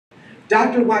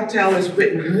Dr. Wachtel has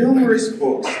written numerous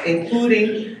books,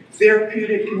 including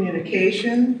Therapeutic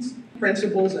Communications,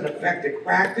 Principles and Effective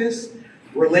Practice,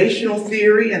 Relational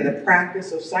Theory and the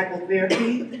Practice of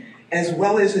Psychotherapy, as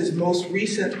well as his most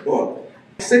recent book,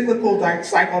 Cyclical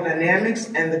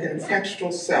Psychodynamics and the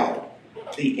Contextual Self,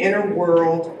 the Inner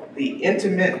World, the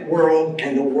Intimate World,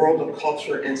 and the World of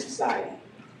Culture and Society.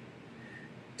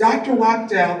 Dr.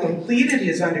 Wachtel completed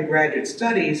his undergraduate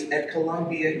studies at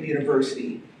Columbia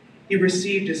University. He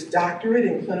received his doctorate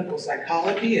in clinical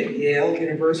psychology at Yale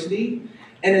University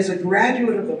and is a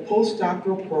graduate of the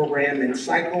postdoctoral program in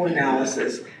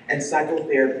psychoanalysis and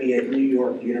psychotherapy at New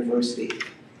York University.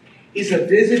 He's a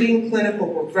visiting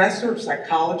clinical professor of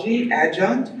psychology,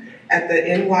 adjunct, at the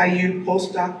NYU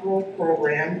Postdoctoral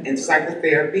Program in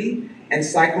psychotherapy and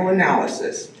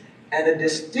psychoanalysis, and a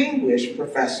distinguished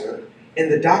professor in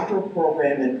the doctoral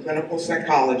program in clinical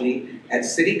psychology at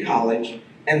City College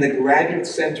and the Graduate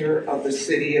Center of the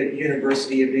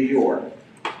University of New York.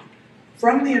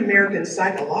 From the American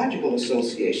Psychological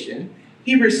Association,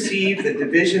 he received the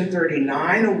Division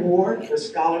 39 Award for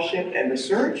Scholarship and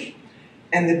Research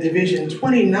and the Division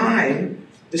 29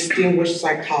 Distinguished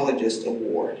Psychologist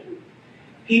Award.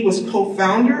 He was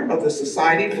co-founder of the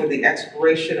Society for the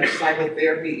Exploration of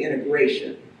Psychotherapy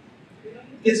Integration.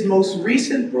 His most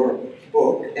recent book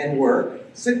and work,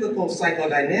 Cyclical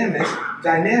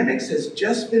Psychodynamics, has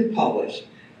just been published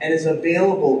and is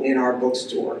available in our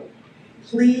bookstore.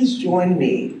 Please join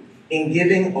me in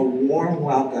giving a warm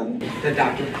welcome to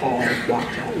Dr. Paul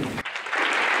Wachtel.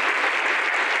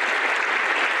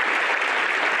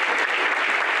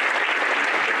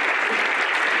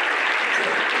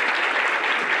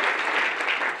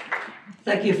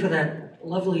 Thank you for that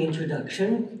lovely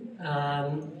introduction.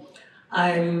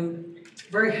 I'm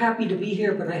very happy to be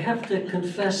here, but I have to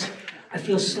confess I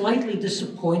feel slightly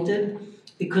disappointed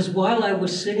because while I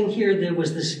was sitting here, there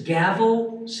was this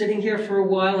gavel sitting here for a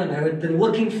while, and I had been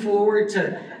looking forward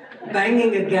to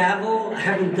banging a gavel. I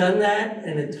haven't done that,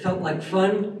 and it felt like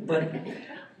fun, but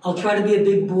I'll try to be a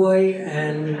big boy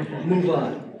and move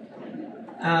on.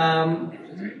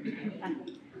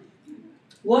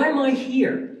 Why am I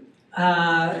here?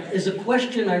 Is a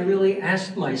question I really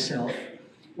asked myself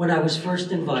when I was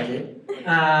first invited,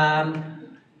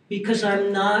 because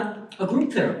I'm not a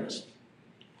group therapist.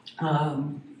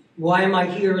 Why am I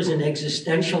here is an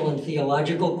existential and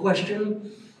theological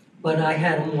question, but I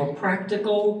had a more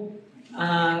practical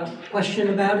question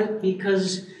about it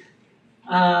because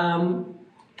I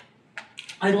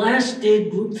last did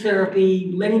group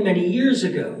therapy many, many years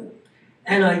ago,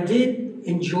 and I did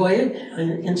enjoy it.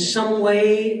 In some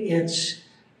way, it's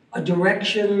a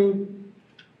direction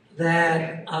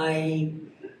that I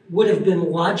would have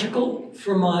been logical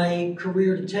for my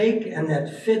career to take and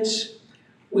that fits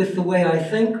with the way I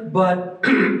think, but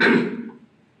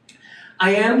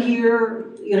I am here,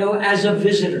 as a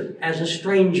visitor, as a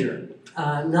stranger,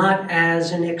 not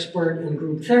as an expert in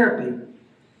group therapy.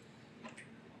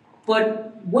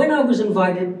 But when I was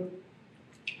invited,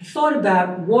 I thought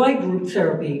about why group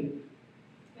therapy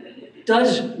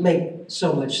does make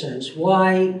so much sense.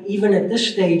 Why, even at this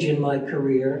stage in my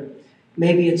career,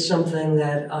 maybe it's something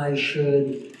that I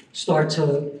should start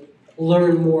to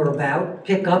learn more about,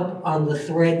 pick up on the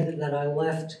thread that I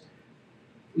left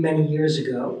many years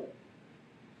ago.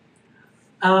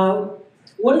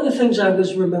 One of the things I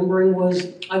was remembering was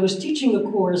I was teaching a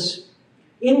course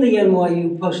in the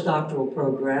NYU Postdoctoral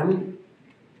Program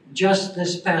just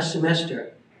this past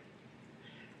semester.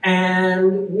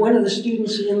 And one of the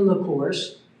students in the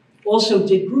course also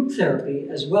did group therapy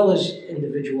as well as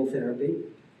individual therapy.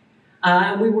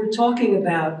 And we were talking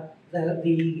about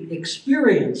the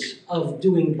experience of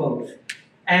doing both.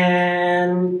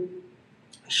 And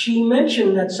she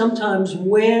mentioned that sometimes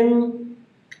when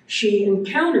she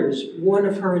encounters one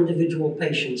of her individual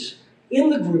patients in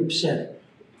the group setting,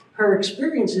 her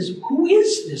experience is, who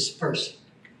is this person?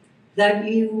 That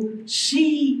you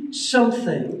see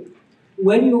something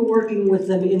when you're working with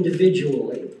them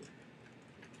individually,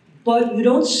 but you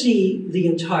don't see the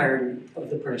entirety of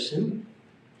the person.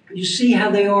 You see how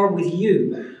they are with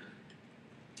you.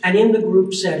 And in the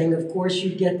group setting, of course, you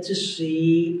get to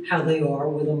see how they are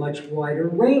with a much wider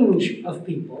range of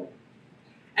people.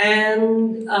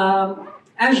 And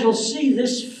as you'll see,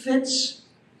 this fits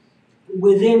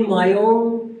within my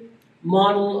own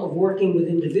model of working with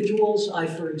individuals. I,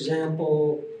 for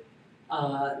example,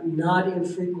 not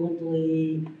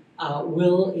infrequently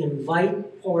will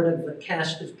invite part of the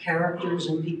cast of characters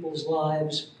in people's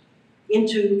lives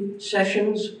into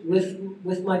sessions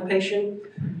with my patient.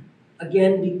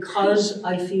 Again, because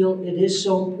I feel it is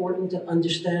so important to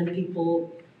understand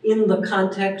people in the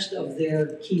context of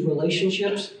their key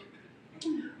relationships.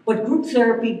 But group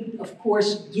therapy, of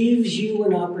course, gives you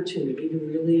an opportunity to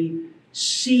really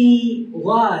see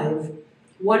live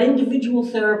what individual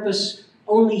therapists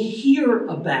only hear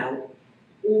about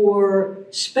or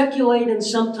speculate and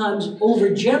sometimes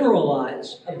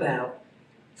overgeneralize about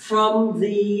from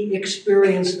the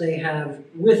experience they have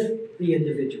with the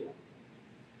individual.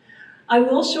 I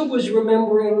also was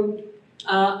remembering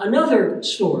another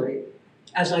story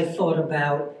as I thought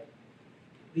about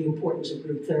the importance of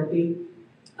group therapy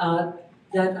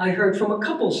that I heard from a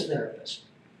couples therapist.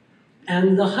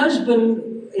 And the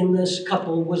husband in this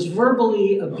couple was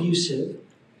verbally abusive,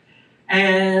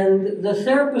 and the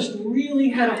therapist really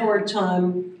had a hard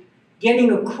time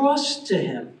getting across to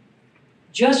him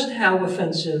just how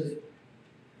offensive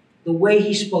the way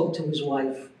he spoke to his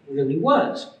wife really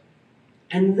was.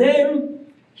 And then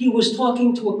he was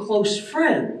talking to a close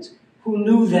friend who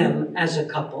knew them as a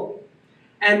couple,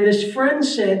 and this friend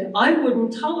said, "I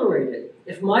wouldn't tolerate it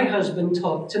if my husband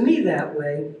talked to me that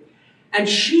way." And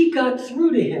she got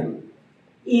through to him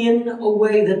in a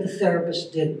way that the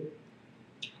therapist didn't.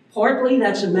 Partly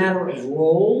that's a matter of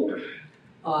role.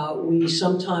 We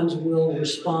sometimes will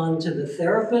respond to the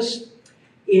therapist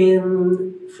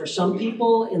for some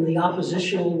people, in the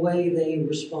oppositional way they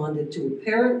responded to a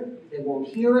parent. They won't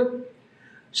hear it.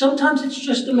 Sometimes it's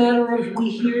just a matter of we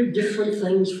hear different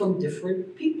things from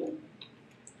different people.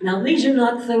 Now, these are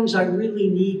not things I really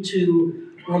need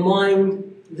to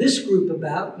remind this group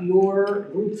about. You're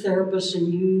group therapists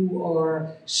and you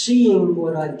are seeing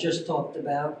what I've just talked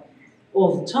about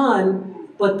all the time,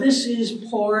 but this is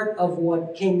part of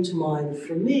what came to mind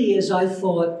for me as I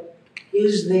thought,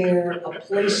 is there a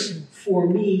place for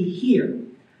me here?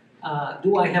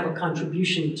 Do I have a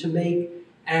contribution to make?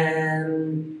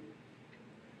 And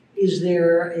is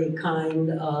there a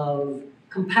kind of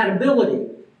compatibility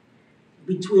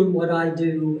between what I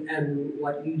do and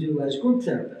what you do as group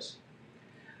therapists?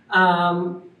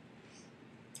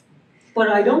 But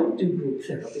I don't do group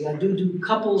therapy. I do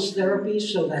couples therapy,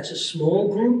 so that's a small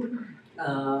group,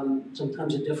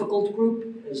 sometimes a difficult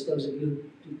group, as those of you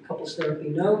who do couples therapy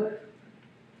know.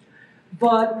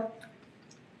 But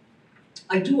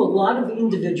I do a lot of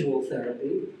individual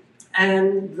therapy,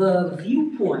 and the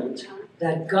viewpoint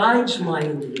that guides my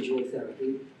individual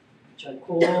therapy, which I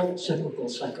call Cyclical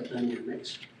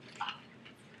Psychodynamics,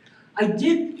 I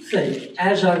did think,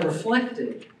 as I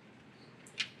reflected,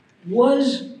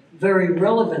 was very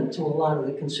relevant to a lot of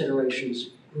the considerations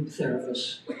group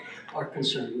therapists are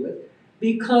concerned with,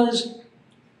 because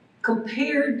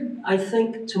compared, I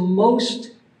think, to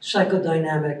most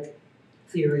psychodynamic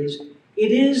theories,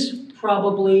 it is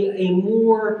probably a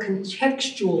more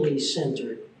contextually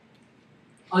centered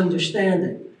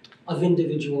understanding of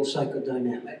individual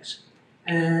psychodynamics.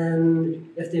 And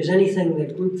if there's anything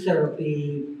that group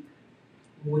therapy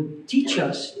would teach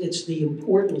us, it's the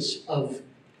importance of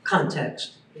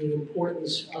context, the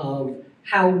importance of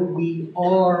how we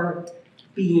are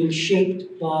being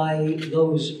shaped by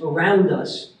those around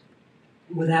us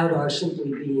without our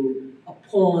simply being a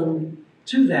pawn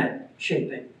to that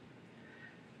shaping.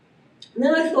 And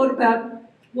then I thought about,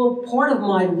 well, part of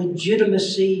my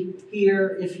legitimacy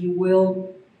here, if you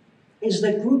will, is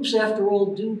that groups, after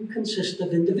all, do consist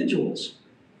of individuals.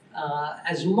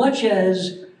 As much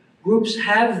as groups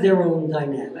have their own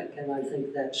dynamic, and I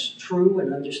think that's true,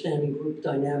 and understanding group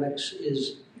dynamics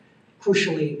is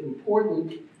crucially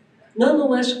important.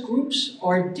 Nonetheless, groups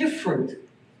are different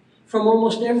from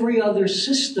almost every other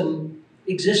system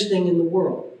existing in the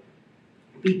world,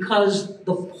 because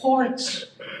the parts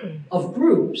of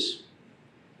groups,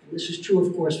 and this is true,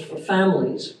 of course, for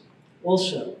families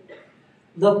also,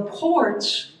 the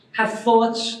parts have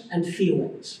thoughts and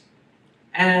feelings,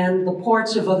 and the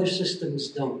parts of other systems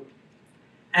don't.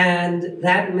 And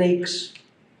that makes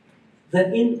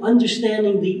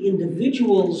understanding the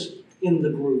individuals in the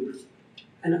group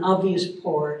an obvious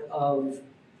part of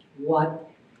what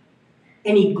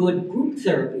any good group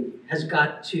therapy has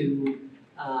got to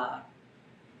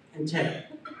entail.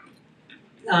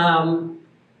 I'm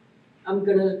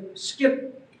going to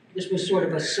skip, this was sort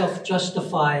of a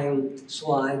self-justifying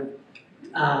slide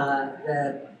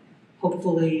that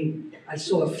hopefully I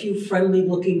saw a few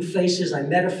friendly-looking faces. I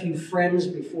met a few friends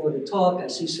before the talk. I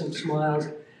see some smiles,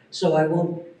 so I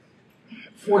won't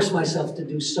force myself to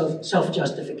do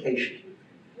self-justification.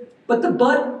 But the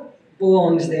but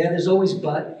belongs there. There's always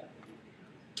but.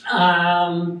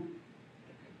 And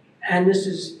this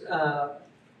is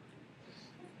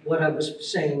what I was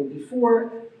saying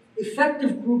before.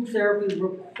 Effective group therapy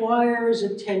requires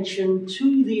attention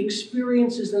to the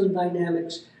experiences and the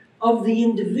dynamics of the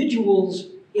individuals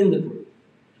in the group.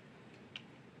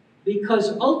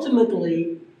 because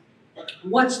ultimately,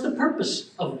 what's the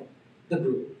purpose of the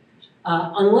group?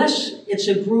 Unless it's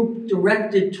a group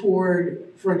directed toward,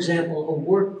 for example, a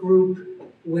work group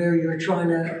where you're trying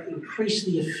to increase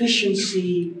the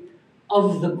efficiency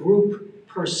of the group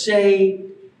per se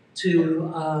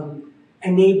to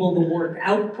enable the work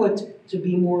output to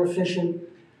be more efficient.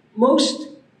 Most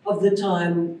of the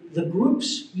time, the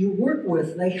groups you work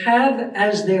with, they have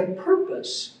as their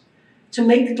purpose to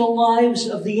make the lives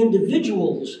of the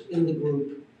individuals in the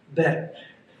group better.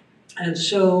 And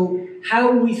so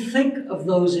how we think of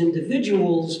those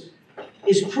individuals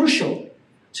is crucial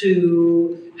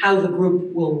to how the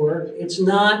group will work. It's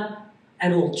not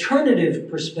an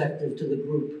alternative perspective to the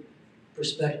group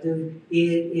perspective. It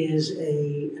is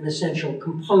an essential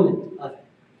component of it.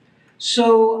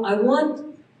 So I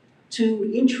want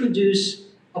to introduce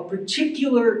a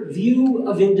particular view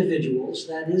of individuals,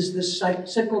 that is the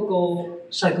cyclical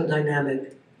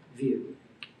psychodynamic view,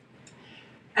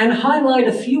 and highlight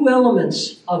a few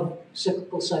elements of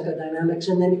cyclical psychodynamics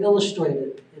and then illustrate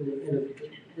it in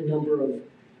a number of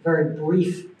very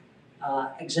brief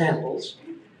examples.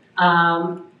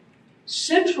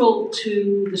 Central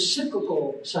to the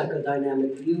cyclical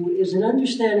psychodynamic view is an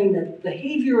understanding that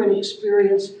behavior and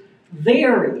experience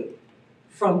vary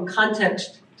from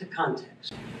context to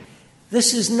context.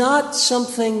 This is not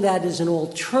something that is an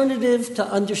alternative to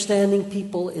understanding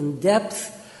people in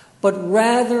depth, but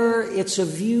rather it's a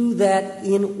view that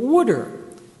in order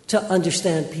to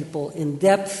understand people in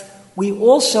depth, we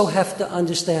also have to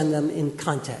understand them in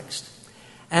context.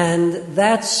 And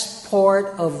that's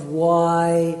part of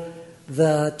why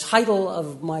the title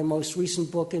of my most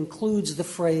recent book includes the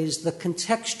phrase, the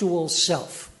contextual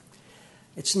self.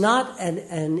 It's not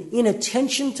an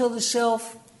inattention to the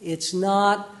self. It's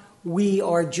not we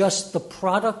are just the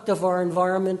product of our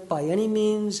environment by any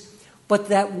means, but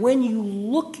that when you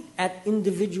look at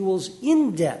individuals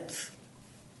in depth,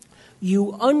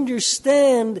 you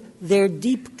understand their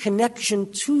deep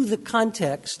connection to the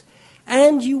context,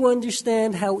 and you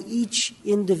understand how each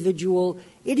individual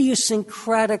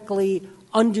idiosyncratically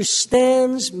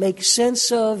understands, makes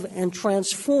sense of, and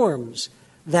transforms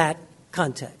that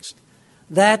context.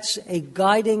 That's a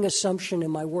guiding assumption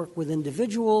in my work with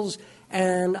individuals,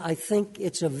 and I think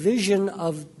it's a vision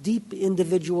of deep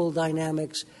individual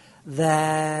dynamics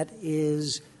that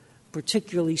is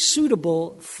particularly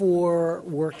suitable for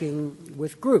working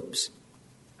with groups.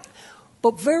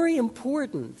 But very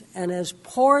important, and as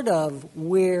part of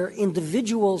where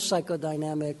individual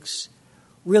psychodynamics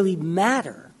really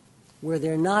matter, where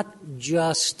they're not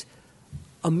just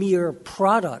a mere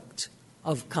product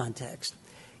of context,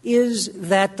 is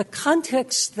that the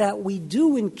contexts that we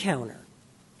do encounter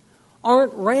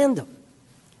aren't random.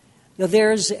 Now,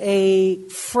 there's a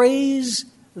phrase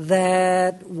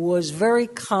that was very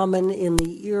common in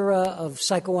the era of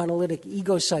psychoanalytic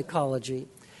ego psychology,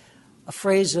 a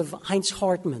phrase of Heinz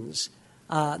Hartmann's,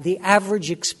 the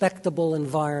average expectable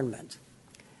environment.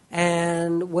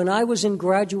 And when I was in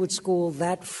graduate school,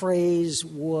 that phrase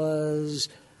was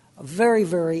a very,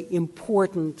 very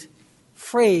important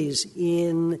phrase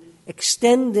in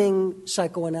extending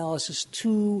psychoanalysis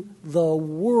to the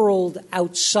world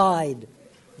outside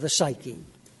the psyche.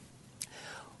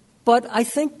 But I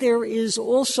think there is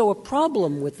also a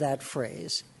problem with that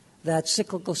phrase that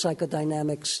cyclical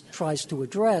psychodynamics tries to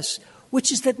address,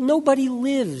 which is that nobody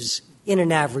lives in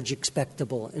an average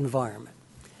expectable environment.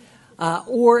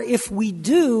 Or if we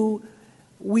do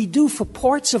for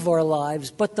parts of our lives,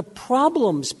 but the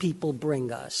problems people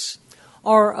bring us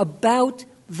are about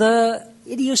the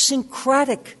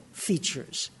idiosyncratic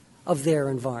features of their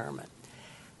environment.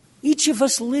 Each of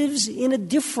us lives in a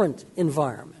different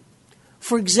environment.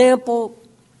 For example,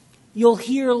 you'll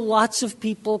hear lots of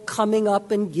people coming up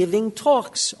and giving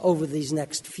talks over these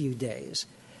next few days.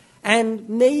 And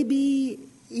maybe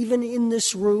even in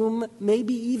this room,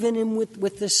 maybe even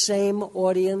with the same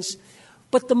audience,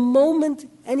 but the moment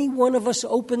any one of us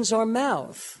opens our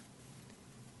mouth,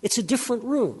 it's a different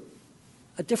room,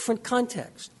 a different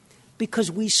context,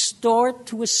 because we start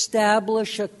to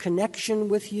establish a connection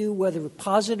with you, whether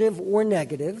positive or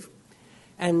negative,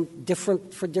 and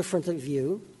different for different of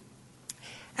you.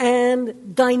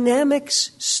 And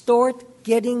dynamics start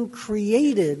getting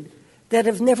created that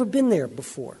have never been there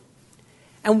before.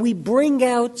 And we bring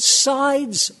out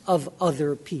sides of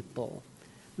other people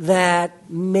that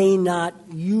may not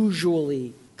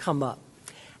usually come up.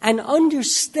 And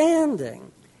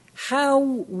understanding how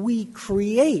we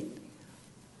create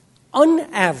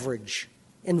unaverage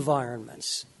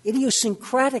environments,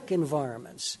 idiosyncratic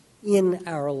environments in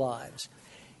our lives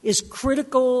is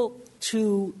critical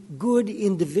to good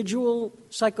individual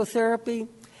psychotherapy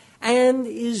and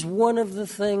is one of the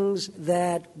things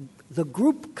that the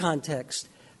group context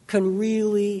can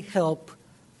really help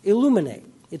illuminate.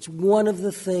 It's one of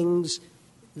the things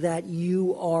that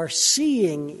you are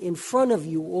seeing in front of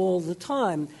you all the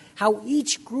time, how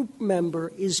each group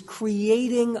member is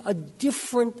creating a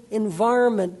different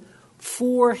environment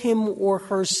for him or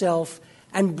herself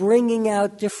and bringing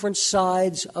out different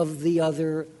sides of the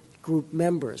other group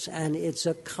members. And it's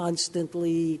a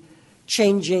constantly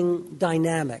changing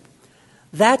dynamic.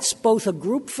 That's both a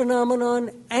group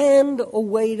phenomenon and a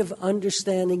way of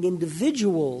understanding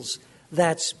individuals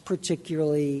that's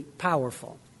particularly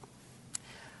powerful.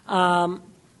 Now,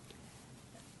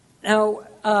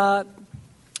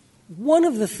 one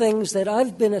of the things that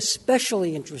I've been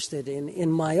especially interested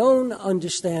in my own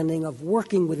understanding of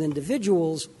working with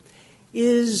individuals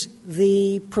is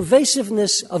the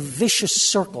pervasiveness of vicious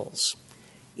circles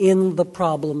in the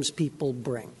problems people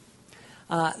bring.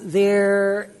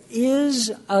 There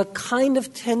is a kind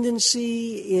of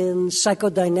tendency in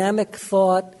psychodynamic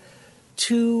thought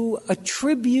to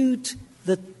attribute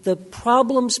the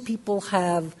problems people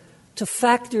have to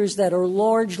factors that are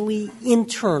largely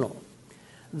internal,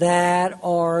 that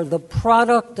are the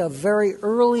product of very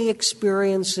early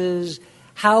experiences,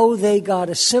 how they got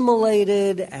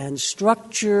assimilated and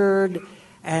structured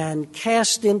and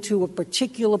cast into a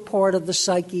particular part of the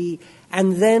psyche,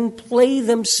 and then play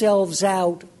themselves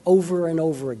out over and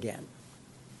over again.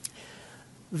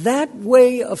 That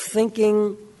way of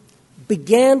thinking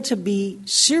began to be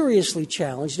seriously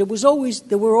challenged. There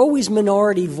were always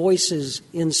minority voices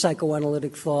in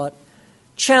psychoanalytic thought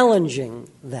challenging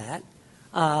that.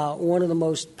 One of the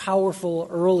most powerful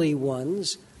early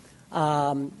ones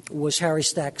was Harry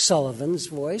Stack Sullivan's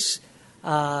voice.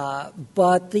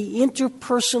 But the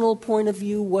interpersonal point of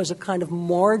view was a kind of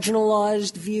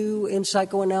marginalized view in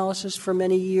psychoanalysis for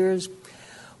many years.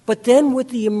 But then with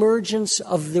the emergence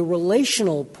of the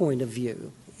relational point of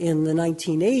view in the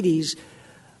 1980s,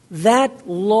 that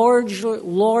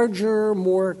larger,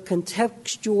 more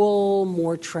contextual,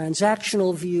 more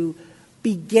transactional view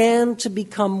began to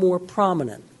become more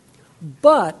prominent.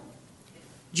 But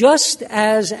just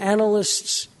as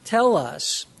analysts tell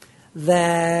us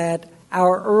that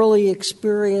our early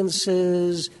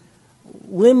experiences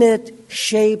limit,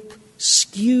 shape,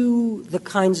 skew the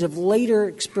kinds of later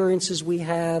experiences we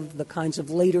have, the kinds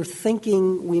of later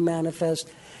thinking we manifest,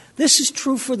 this is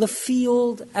true for the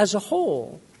field as a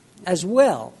whole as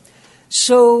well.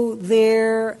 So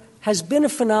there has been a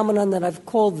phenomenon that I've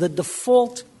called the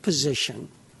default position,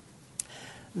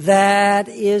 that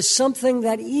is something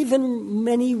that even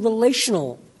many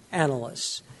relational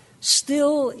analysts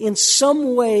still in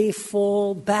some way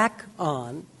fall back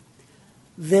on,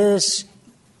 this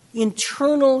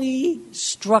internally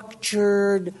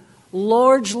structured,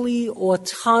 largely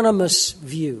autonomous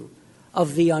view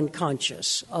of the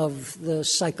unconscious, of the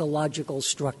psychological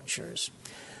structures.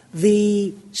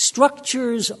 The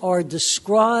structures are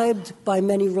described by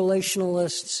many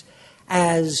relationalists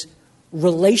as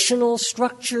relational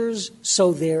structures,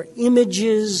 so they're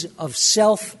images of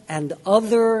self and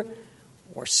other,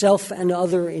 or self and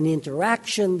other in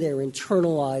interaction. They're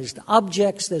internalized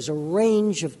objects. There's a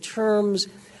range of terms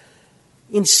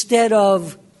instead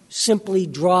of simply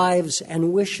drives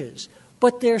and wishes.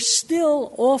 But they're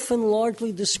still often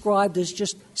largely described as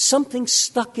just something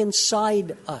stuck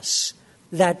inside us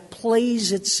that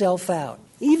plays itself out,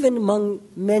 even among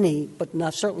many, but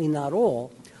certainly not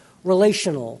all,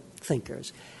 relational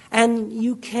thinkers. And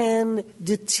you can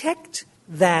detect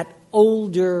that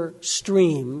older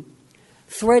stream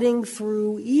threading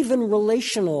through even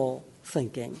relational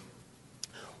thinking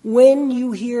when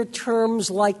you hear terms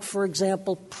like, for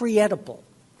example, pre-Oedipal,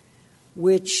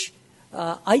 which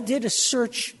I did a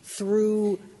search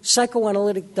through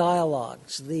Psychoanalytic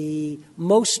Dialogues, the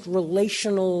most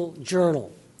relational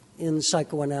journal in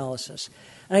psychoanalysis.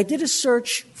 And I did a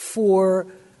search for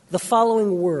the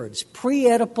following words: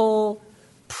 pre-Oedipal,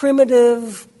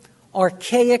 primitive,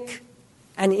 archaic,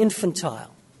 and infantile.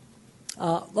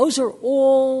 Those are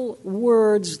all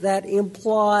words that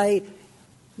imply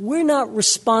we're not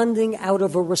responding out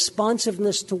of a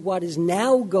responsiveness to what is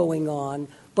now going on,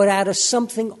 but out of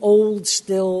something old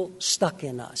still stuck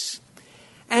in us.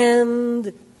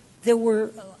 And there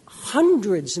were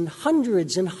hundreds and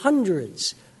hundreds and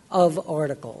hundreds of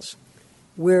articles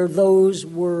where those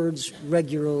words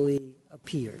regularly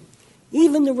appeared.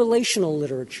 Even the relational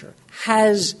literature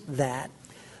has that.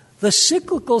 The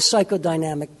cyclical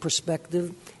psychodynamic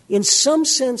perspective, in some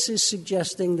sense, is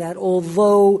suggesting that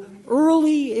although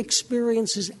early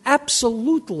experiences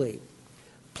absolutely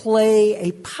play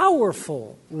a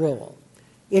powerful role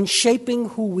in shaping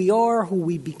who we are, who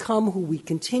we become, who we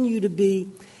continue to be.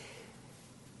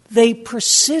 They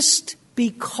persist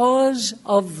because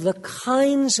of the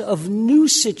kinds of new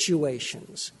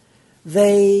situations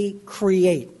they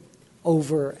create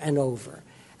over and over.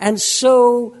 And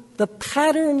so the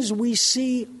patterns we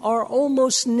see are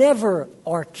almost never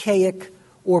archaic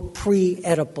or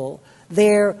pre-Oedipal.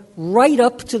 They're right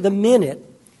up to the minute,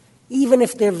 even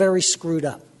if they're very screwed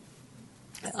up.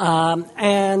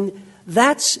 And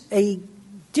that's a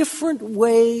different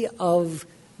way of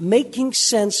making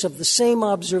sense of the same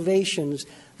observations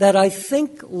that I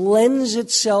think lends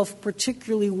itself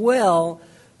particularly well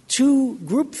to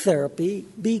group therapy,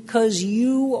 because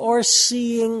you are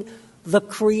seeing the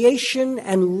creation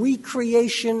and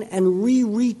recreation and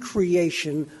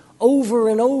re-recreation over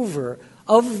and over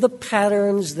of the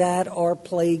patterns that are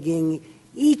plaguing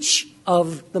each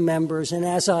of the members. And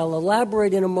as I'll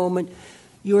elaborate in a moment,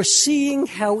 you're seeing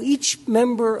how each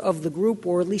member of the group,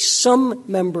 or at least some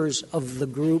members of the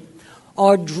group,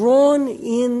 are drawn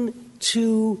in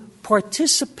to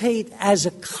participate as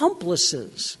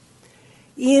accomplices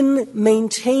in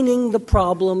maintaining the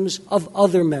problems of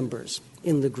other members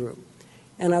in the group.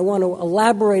 And I want to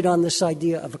elaborate on this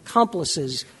idea of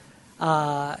accomplices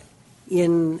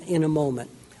in a moment.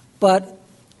 But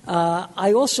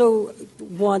I also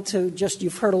want to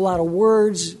you've heard a lot of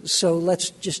words, so let's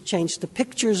just change the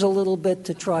pictures a little bit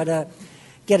to try to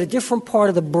get a different part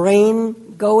of the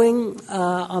brain going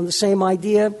on the same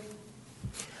idea.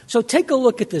 So take a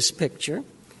look at this picture.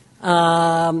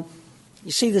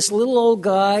 You see this little old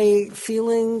guy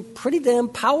feeling pretty damn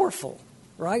powerful,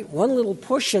 right? One little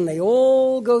push and they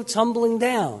all go tumbling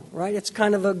down, right? It's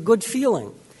kind of a good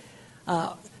feeling. Do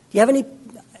you have any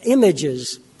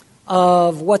images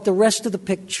of what the rest of the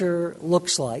picture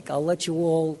looks like? I'll let you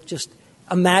all just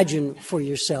imagine for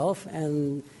yourself,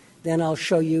 and then I'll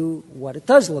show you what it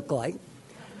does look like.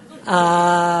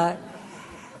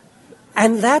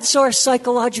 And that's our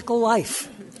psychological life.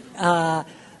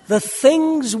 The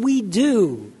things we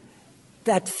do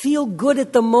that feel good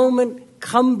at the moment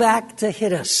come back to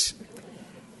hit us.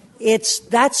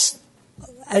 That's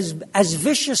as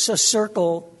vicious a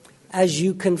circle as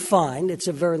you can find. It's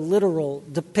a very literal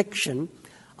depiction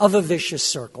of a vicious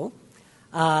circle.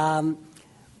 But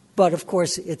of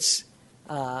course, it's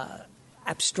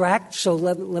abstract, so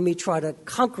let me try to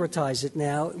concretize it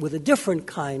now with a different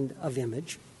kind of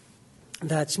image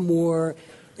that's more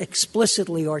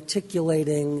explicitly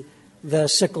articulating the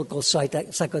cyclical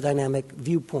psychodynamic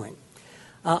viewpoint.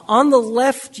 On the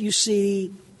left, you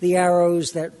see the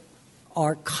arrows that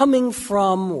are coming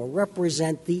from or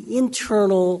represent the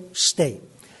internal state.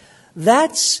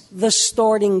 That's the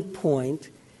starting point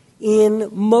in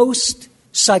most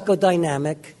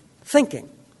psychodynamic thinking.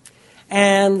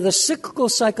 And the cyclical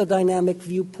psychodynamic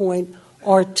viewpoint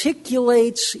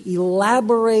articulates,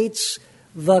 elaborates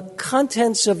the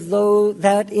contents of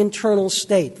that internal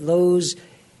state, those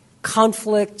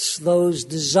conflicts, those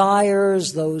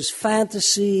desires, those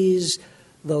fantasies,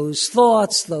 those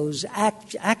thoughts, those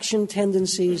action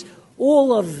tendencies,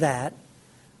 all of that.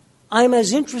 I'm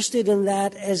as interested in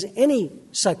that as any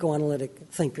psychoanalytic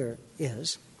thinker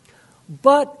is.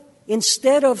 But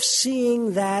instead of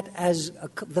seeing that as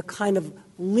the kind of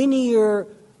linear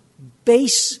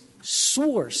base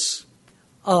source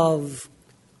of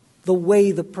the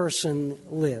way the person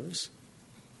lives,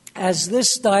 as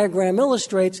this diagram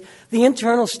illustrates, the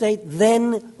internal state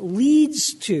then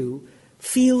leads to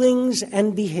feelings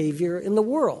and behavior in the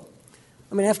world.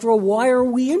 I mean, after all, why are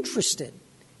we interested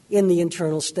in the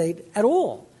internal state at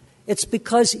all? It's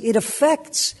because it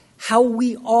affects how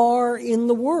we are in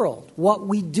the world, what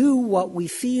we do, what we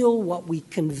feel, what we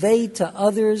convey to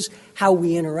others, how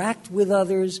we interact with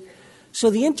others. So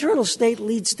the internal state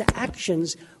leads to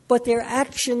actions, but they're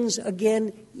actions,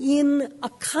 again, in a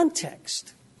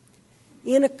context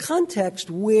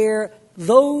where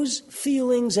those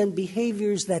feelings and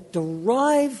behaviors that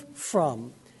derive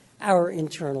from our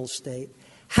internal state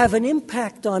have an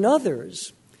impact on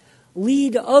others,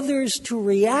 lead others to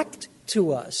react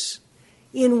to us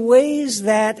in ways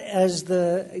that,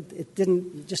 it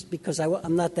didn't, just because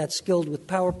I'm not that skilled with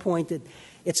PowerPoint,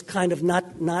 it's kind of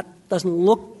not doesn't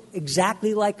look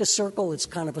exactly like a circle. It's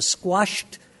kind of a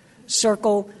squashed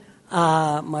circle.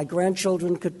 My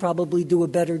grandchildren could probably do a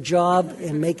better job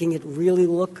in making it really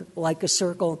look like a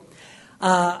circle.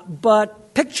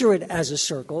 But picture it as a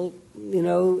circle. You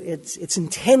know, it's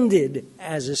intended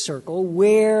as a circle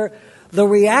where the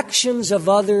reactions of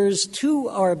others to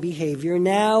our behavior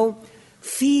now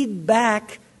feed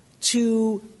back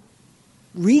to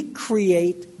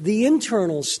recreate the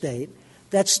internal state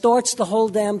that starts the whole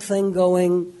damn thing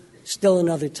going still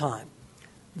another time.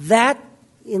 That,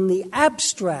 in the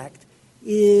abstract,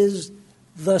 is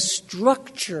the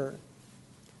structure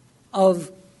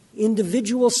of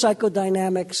individual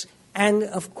psychodynamics and,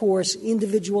 of course,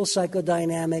 individual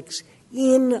psychodynamics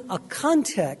in a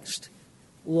context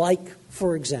like,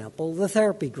 for example, the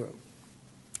therapy group.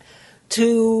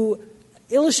 To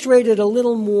illustrate it a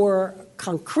little more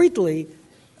concretely,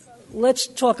 let's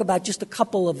talk about just a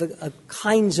couple of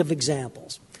kinds of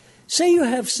examples. Say you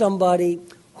have somebody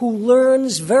who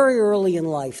learns very early in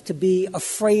life to be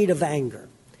afraid of anger.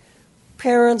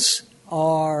 Parents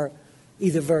are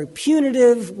either very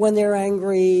punitive when they're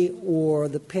angry, or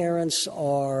the parents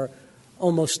are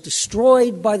almost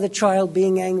destroyed by the child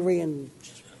being angry and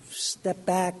step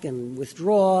back and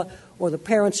withdraw, or the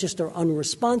parents just are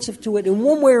unresponsive to it. In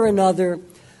one way or another,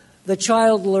 the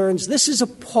child learns, this is a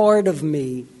part of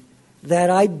me that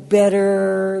I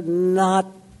better not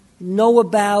know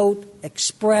about,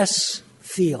 express,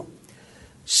 feel.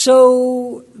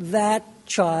 So that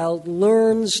child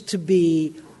learns to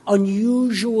be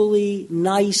unusually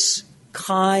nice,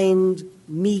 kind,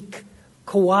 meek,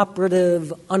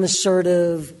 cooperative,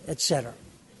 unassertive, etc.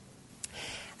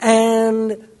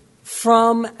 And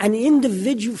from an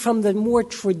individual, from the more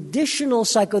traditional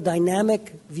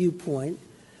psychodynamic viewpoint,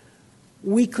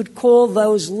 we could call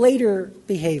those later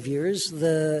behaviors,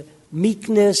 the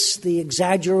meekness, the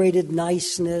exaggerated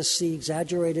niceness, the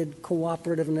exaggerated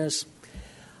cooperativeness,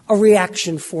 a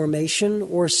reaction formation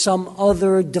or some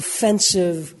other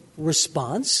defensive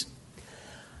response.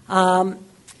 And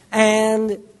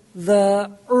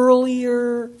the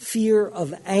earlier fear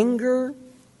of anger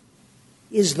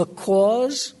is the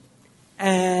cause,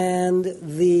 and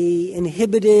the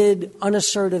inhibited,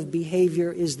 unassertive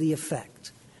behavior is the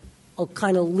effect. A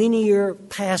kind of linear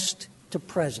past to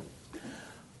present.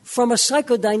 From a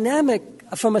cyclical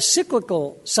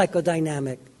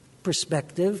psychodynamic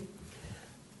perspective,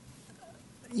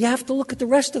 you have to look at the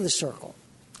rest of the circle.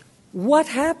 What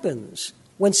happens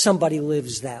when somebody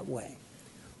lives that way?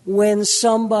 When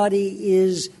somebody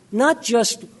is not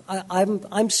just,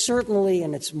 I'm certainly,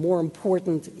 and it's more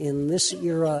important in this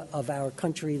era of our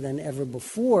country than ever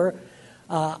before,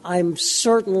 I'm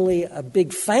certainly a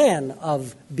big fan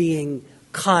of being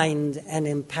kind and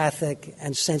empathic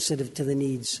and sensitive to the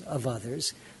needs of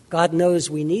others. God knows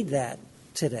we need that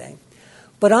today.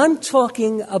 But I'm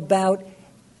talking about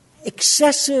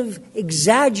excessive,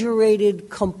 exaggerated,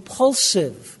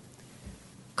 compulsive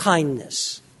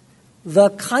kindness, the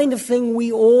kind of thing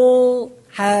we all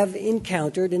have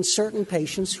encountered in certain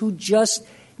patients who just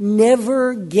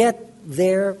never get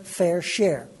their fair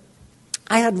share.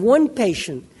 I had one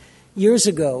patient years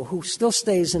ago who still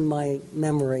stays in my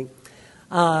memory,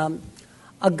 a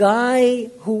guy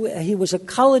who he was a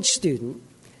college student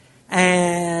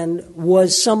and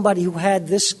was somebody who had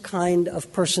this kind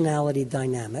of personality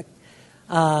dynamic.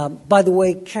 By the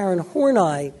way, Karen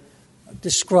Horney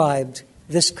described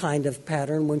this kind of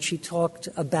pattern when she talked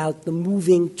about the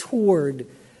moving toward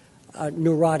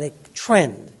neurotic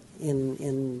trend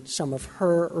in some of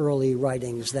her early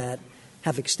writings that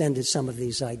have extended some of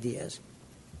these ideas.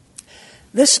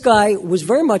 This guy was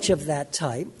very much of that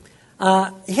type.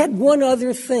 He had one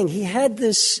other thing. He had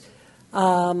this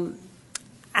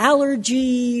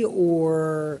allergy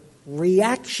or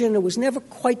reaction. It was never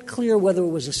quite clear whether it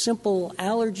was a simple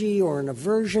allergy or an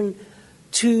aversion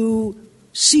to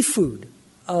seafood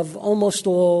of almost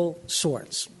all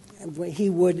sorts. If he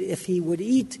would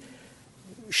eat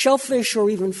shellfish or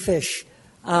even fish,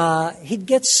 he'd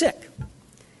get sick.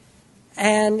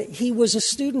 And he was a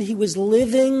student. He was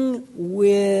living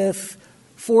with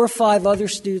 4 or 5 other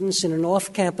students in an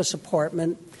off-campus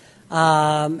apartment.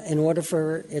 In order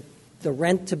for the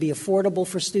rent to be affordable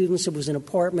for students, it was an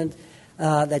apartment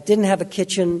that didn't have a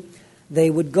kitchen. They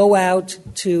would go out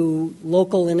to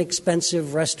local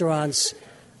inexpensive restaurants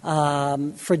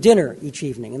for dinner each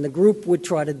evening, and the group would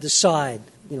try to decide,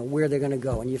 where they're going to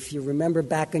go. And if you remember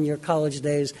back in your college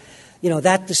days,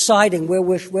 that deciding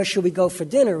where should we go for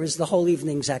dinner is the whole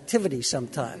evening's activity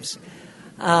sometimes.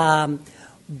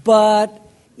 But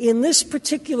in this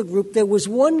particular group, there was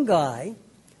one guy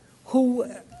who,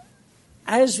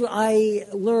 as I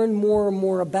learned more and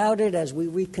more about it, as we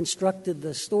reconstructed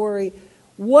the story,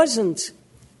 wasn't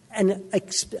an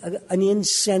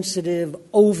insensitive,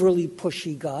 overly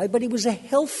pushy guy, but he was a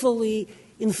healthily,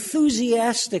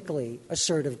 enthusiastically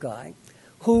assertive guy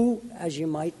who, as you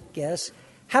might guess,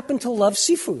 happened to love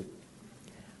seafood.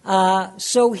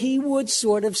 So he would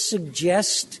sort of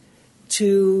suggest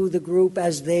to the group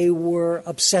as they were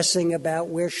obsessing about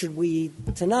where should we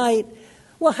eat tonight,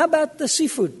 well, how about the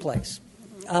seafood place?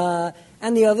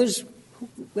 And the others,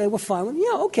 they were fine with,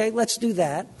 yeah, okay, let's do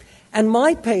that. And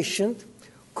my patient,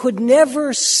 could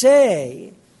never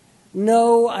say,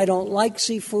 no, I don't like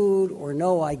seafood, or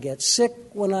no, I get sick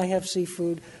when I have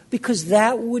seafood, because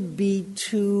that would be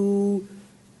too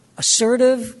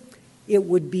assertive. It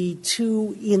would be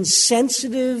too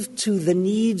insensitive to the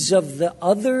needs of the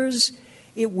others.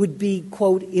 It would be,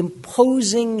 quote,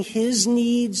 imposing his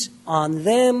needs on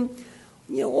them.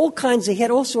 He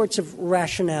had all sorts of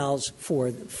rationales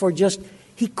for just,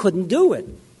 he couldn't do it.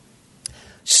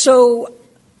 So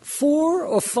 4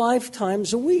 or 5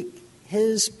 times a week,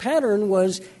 his pattern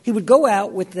was he would go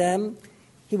out with them,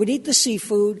 he would eat the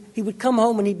seafood, he would come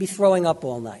home and he'd be throwing up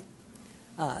all night.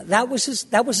 That was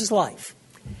his life.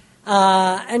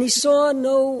 And he saw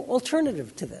no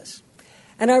alternative to this.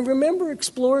 And I remember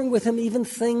exploring with him even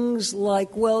things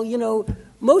like,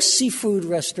 most seafood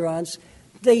restaurants,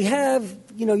 they have,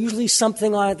 usually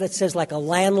something on it that says like a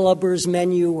landlubber's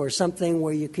menu or something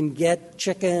where you can get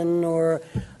chicken or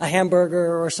a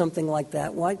hamburger or something like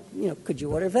that. Why, could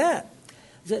you order that?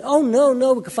 I said, oh,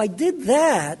 no, if I did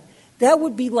that, that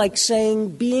would be like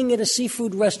saying being at a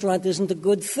seafood restaurant isn't a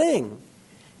good thing.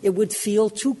 It would feel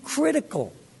too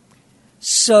critical.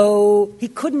 So he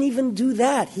couldn't even do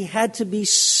that. He had to be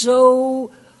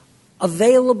so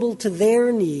available to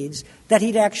their needs that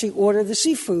he'd actually order the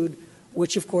seafood,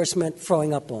 which, of course, meant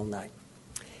throwing up all night.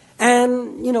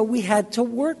 And, we had to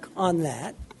work on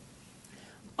that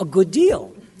a good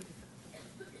deal.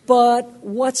 But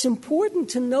what's important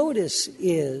to notice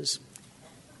is,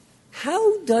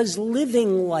 how does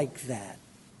living like that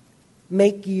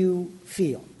make you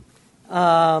feel?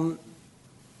 And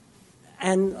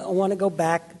I want to go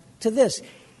back to this.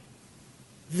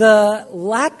 The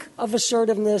lack of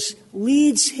assertiveness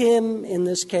leads him, in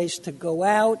this case, to go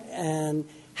out and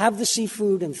have the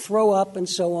seafood and throw up and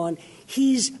so on.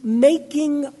 He's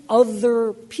making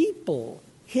other people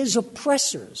his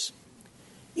oppressors.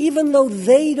 Even though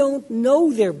they don't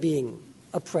know they're being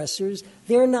oppressors,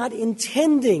 they're not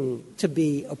intending to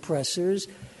be oppressors.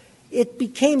 It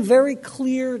became very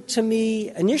clear to me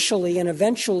initially, and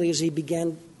eventually as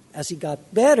he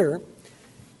got better,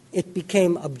 it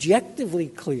became objectively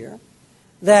clear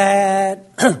that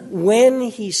when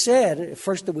he said, at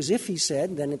first it was if he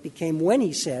said, then it became when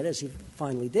he said, as he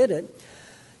finally did it,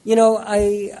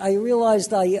 I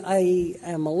realized I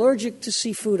am allergic to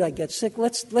seafood, I get sick,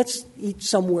 let's eat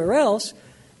somewhere else.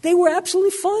 They were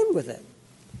absolutely fine with it.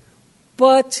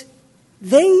 But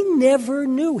they never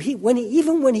knew.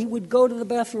 Even when he would go to the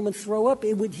bathroom and throw up,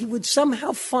 he would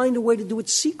somehow find a way to do it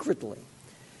secretly.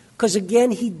 Because,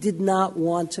 again, he did not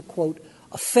want to, quote,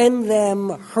 offend them,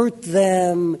 hurt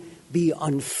them, be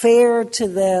unfair to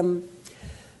them.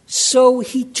 So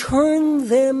he turned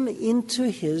them into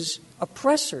his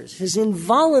oppressors, his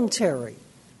involuntary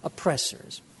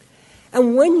oppressors.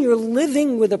 And when you're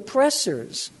living with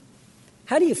oppressors,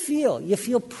 how do you feel? You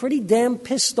feel pretty damn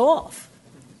pissed off,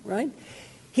 right?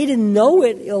 He didn't know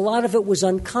it. A lot of it was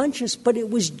unconscious, but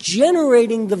it was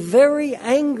generating the very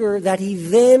anger that he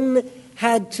then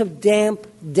had to damp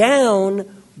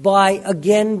down by,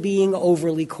 again, being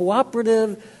overly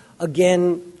cooperative,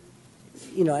 again,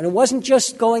 and it wasn't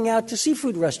just going out to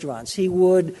seafood restaurants. He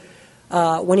would,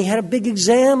 when he had a big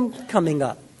exam coming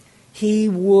up, he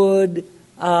would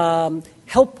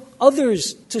help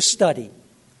others to study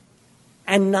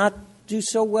and not do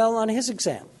so well on his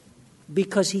exam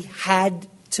because he had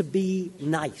to be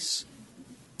nice.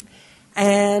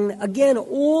 And again,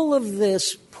 all of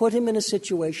this put him in a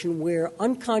situation where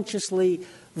unconsciously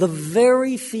the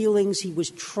very feelings he was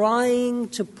trying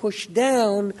to push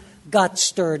down got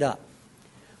stirred up.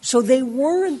 So they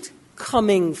weren't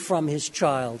coming from his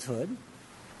childhood.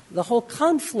 The whole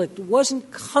conflict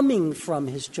wasn't coming from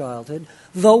his childhood,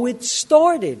 though it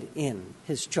started in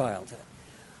his childhood.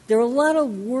 There are a lot of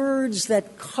words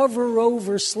that cover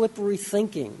over slippery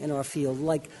thinking in our field,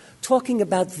 like talking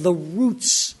about the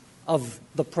roots of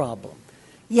the problem.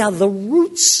 Yeah, the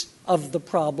roots of the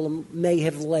problem may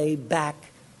have laid back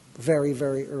very,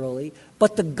 very early,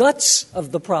 but the guts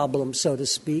of the problem, so to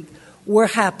speak, were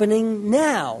happening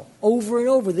now, over and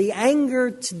over. The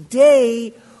anger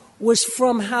today was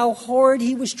from how hard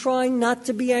he was trying not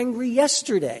to be angry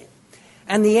yesterday.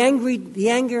 And the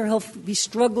anger he'll be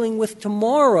struggling with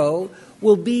tomorrow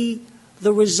will be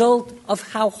the result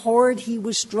of how hard he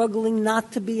was struggling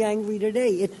not to be angry today.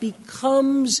 It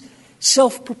becomes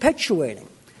self-perpetuating.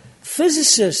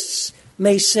 Physicists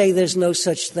may say there's no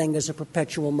such thing as a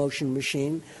perpetual motion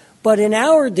machine, but in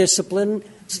our discipline,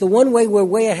 it's the one way we're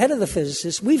way ahead of the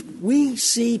physicists. We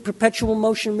see perpetual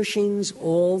motion machines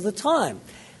all the time.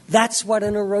 That's what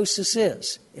a neurosis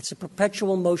is. It's a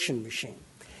perpetual motion machine.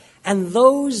 And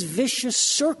those vicious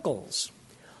circles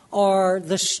are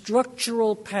the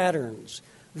structural patterns,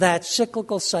 that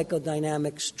cyclical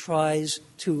psychodynamics tries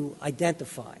to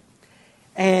identify.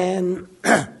 And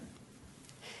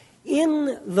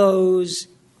in those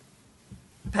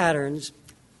patterns,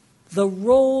 the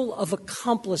role of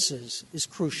accomplices is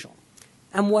crucial.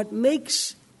 And what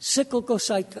makes cyclical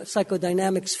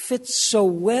psychodynamics fit so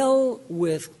well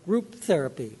with group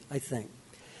therapy, I think,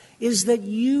 is that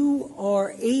you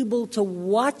are able to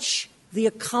watch the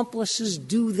accomplices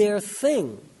do their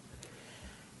thing.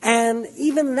 And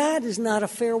even that is not a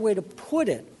fair way to put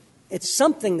it. It's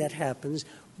something that happens,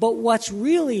 but what's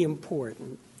really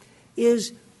important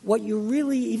is what you're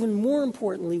really even more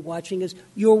importantly watching is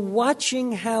you're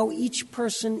watching how each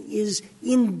person is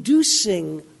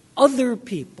inducing other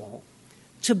people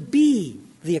to be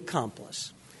the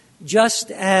accomplice. Just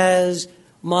as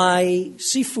my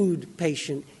seafood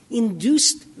patient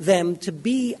induced them to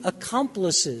be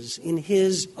accomplices in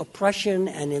his oppression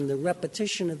and in the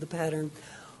repetition of the pattern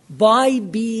by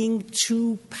being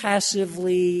too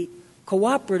passively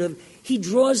cooperative, he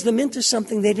draws them into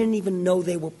something they didn't even know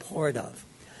they were part of.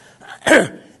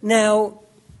 Now,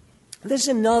 there's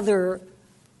another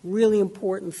really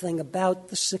important thing about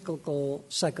the cyclical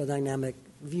psychodynamic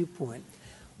viewpoint.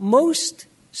 Most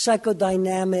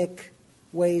psychodynamic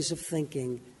ways of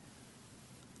thinking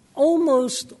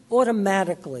almost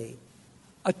automatically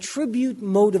attribute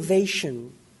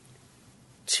motivation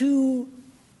to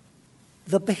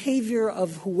the behavior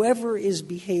of whoever is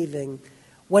behaving.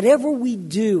 Whatever we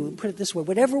do, put it this way,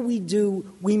 whatever we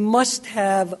do, we must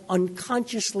have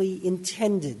unconsciously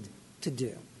intended to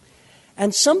do.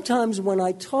 And sometimes when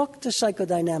I talk to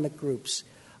psychodynamic groups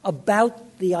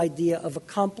about the idea of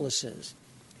accomplices,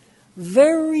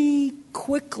 very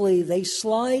quickly they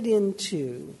slide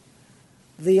into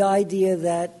the idea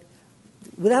that,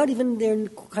 without even they're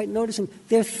quite noticing,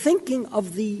 they're thinking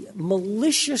of the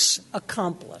malicious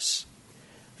accomplice.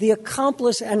 The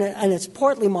accomplice, and it's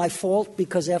partly my fault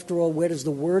because, after all, where does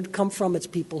the word come from? It's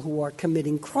people who are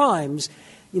committing crimes.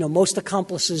 You know, most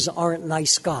accomplices aren't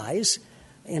nice guys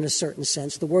in a certain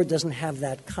sense. The word doesn't have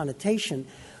that connotation.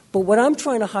 But what I'm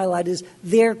trying to highlight is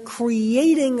they're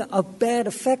creating a bad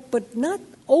effect, but not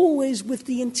always with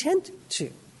the intent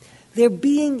to. They're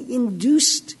being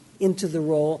induced into the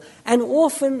role, and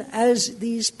often as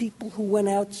these people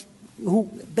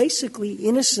who basically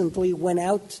innocently went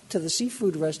out to the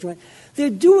seafood restaurant, they're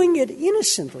doing it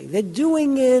innocently. They're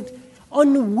doing it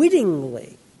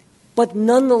unwittingly, but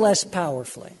nonetheless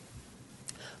powerfully.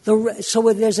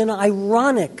 So there's an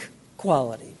ironic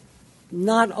quality,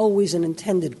 not always an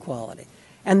intended quality.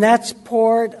 And that's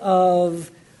part of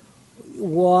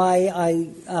why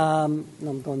I'm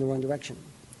going the wrong direction.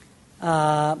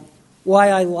 Why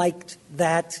I liked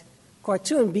that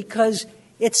cartoon, because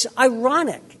it's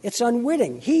ironic. It's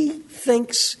unwitting. He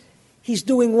thinks he's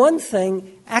doing one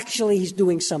thing. Actually, he's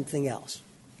doing something else.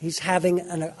 He's having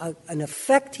an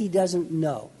effect he doesn't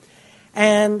know.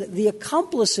 And the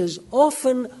accomplices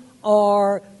often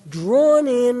are drawn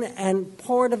in, and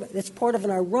it's part of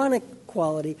an ironic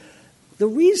quality. The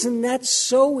reason that's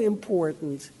so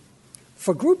important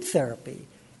for group therapy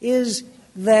is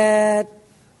that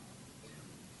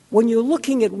when you're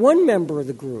looking at one member of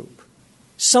the group,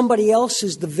 somebody else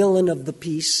is the villain of the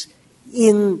piece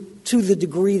to the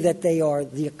degree that they are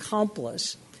the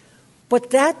accomplice, but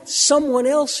that someone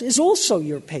else is also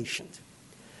your patient.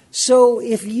 So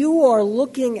if you are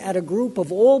looking at a group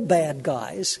of all bad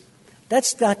guys,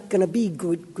 that's not going to be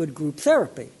good group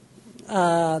therapy.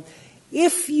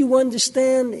 If you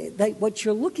understand that what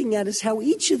you're looking at is how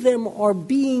each of them are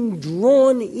being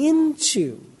drawn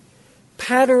into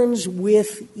patterns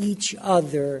with each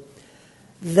other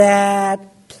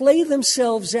that play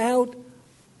themselves out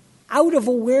of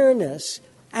awareness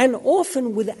and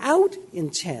often without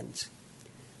intent,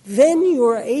 then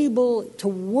you're able to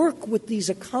work with these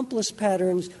accomplice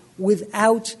patterns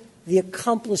without the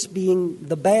accomplice being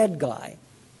the bad guy.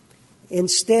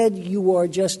 Instead, you are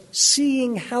just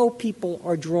seeing how people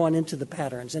are drawn into the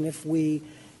patterns. And if we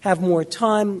have more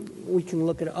time, we can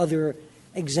look at other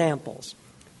examples.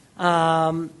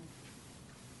 And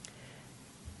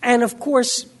of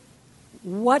course,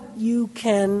 what you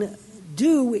can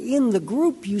do in the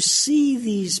group, you see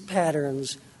these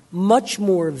patterns much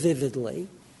more vividly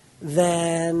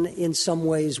than in some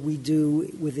ways we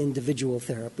do with individual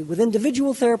therapy. With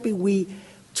individual therapy, we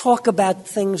talk about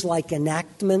things like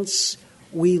enactments.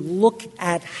 We look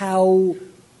at how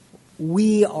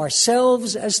we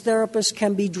ourselves as therapists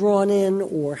can be drawn in,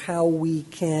 or how we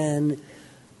can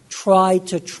try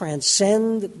to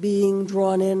transcend being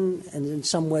drawn in, and in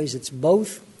some ways it's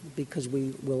both, because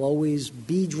we will always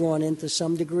be drawn in to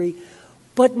some degree.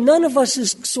 But none of us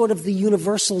is sort of the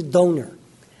universal donor.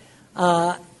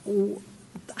 how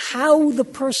the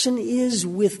person is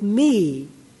with me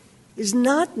is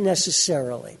not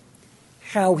necessarily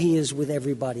how he is with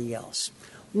everybody else.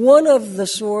 One of the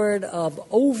sort of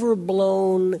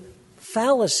overblown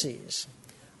fallacies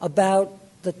about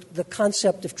the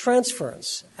concept of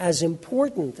transference, as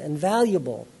important and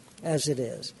valuable as it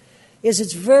is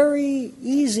it's very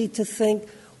easy to think,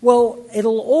 well,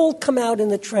 it'll all come out in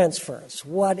the transference.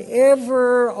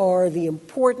 Whatever are the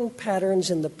important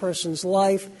patterns in the person's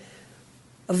life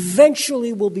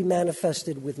eventually will be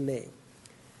manifested with me.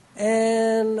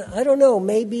 And I don't know,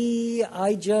 maybe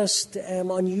I just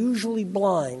am unusually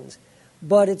blind,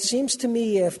 but it seems to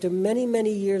me after many,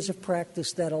 many years of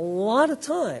practice that a lot of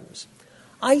times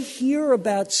I hear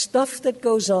about stuff that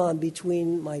goes on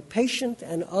between my patient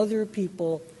and other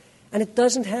people, and it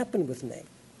doesn't happen with me.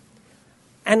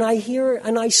 And I hear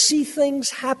and I see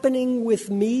things happening with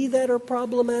me that are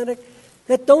problematic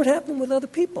that don't happen with other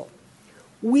people.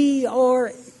 We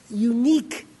are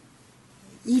unique,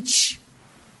 each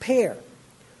pair.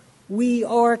 We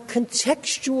are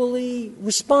contextually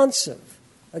responsive,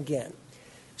 again.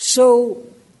 So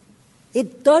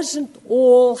it doesn't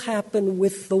all happen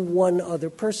with the one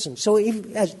other person. So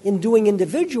as in doing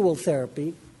individual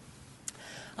therapy,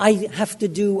 I have to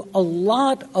do a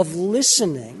lot of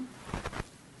listening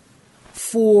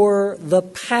for the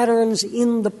patterns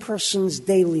in the person's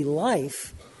daily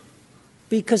life,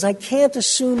 because I can't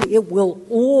assume it will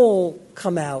all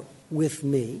come out with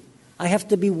me. I have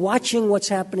to be watching what's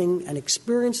happening and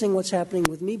experiencing what's happening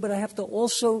with me, but I have to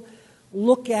also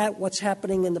look at what's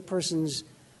happening in the person's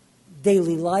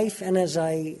daily life. And as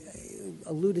I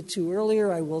alluded to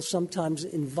earlier, I will sometimes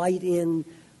invite in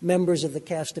members of the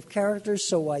cast of characters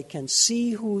so I can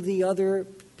see who the other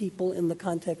people in the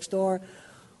context are.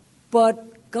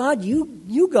 But God,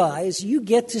 you guys, you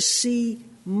get to see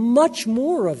much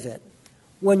more of it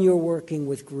when you're working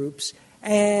with groups.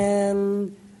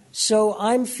 And so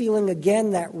I'm feeling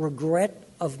again that regret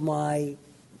of my,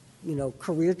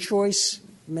 career choice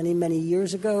many, many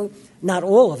years ago. Not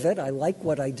all of it. I like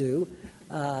what I do.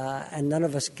 And none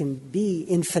of us can be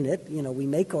infinite. We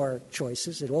make our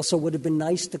choices. It also would have been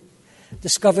nice to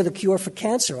discover the cure for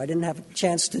cancer. I didn't have a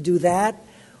chance to do that,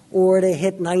 or to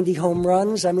hit 90 home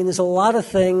runs. I mean, there's a lot of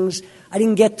things I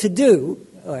didn't get to do.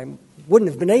 I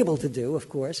wouldn't have been able to do, of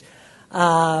course.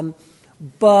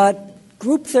 But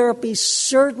group therapy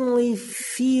certainly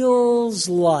feels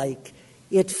like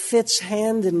it fits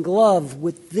hand in glove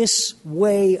with this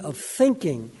way of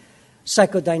thinking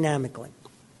psychodynamically.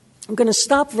 I'm going to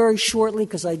stop very shortly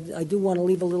because I do want to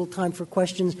leave a little time for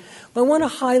questions. But I want to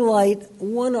highlight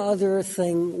one other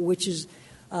thing, which is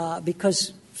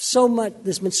because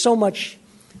there's been so much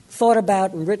thought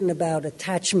about and written about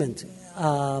attachment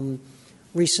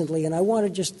recently, and I want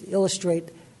to just illustrate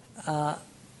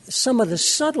some of the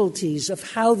subtleties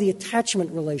of how the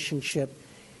attachment relationship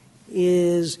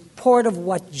is part of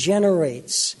what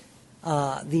generates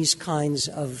these kinds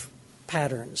of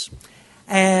patterns.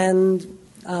 And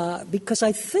because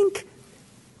I think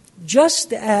just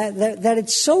that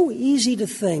it's so easy to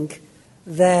think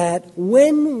that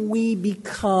when we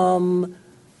become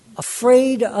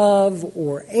afraid of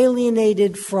or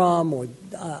alienated from or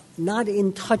not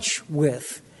in touch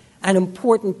with an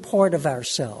important part of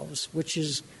ourselves, which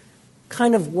is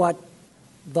kind of what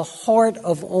the heart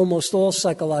of almost all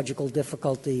psychological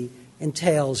difficulty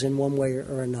entails in one way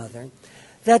or another,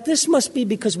 that this must be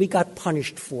because we got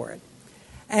punished for it.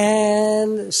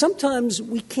 And sometimes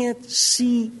we can't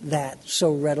see that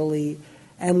so readily,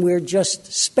 and we're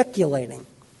just speculating.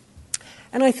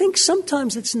 And I think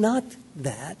sometimes it's not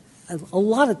that, a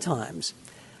lot of times.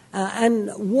 And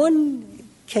one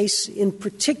case in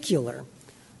particular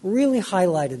really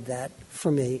highlighted that for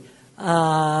me.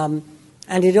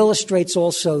 And it illustrates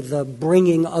also the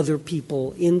bringing other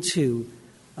people into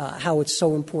how it's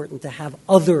so important to have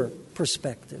other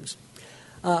perspectives.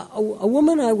 A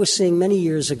woman I was seeing many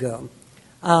years ago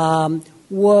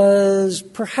was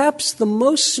perhaps the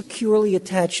most securely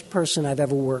attached person I've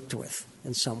ever worked with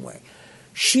in some way.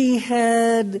 She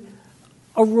had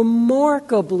a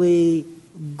remarkably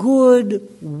good,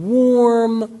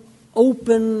 warm,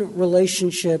 open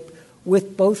relationship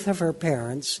with both of her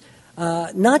parents,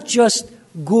 not just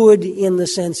good in the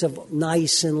sense of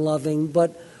nice and loving,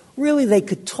 but really they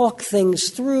could talk things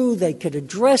through, they could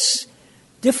address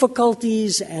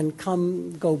difficulties and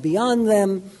go beyond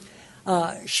them.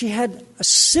 She had a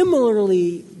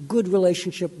similarly good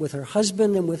relationship with her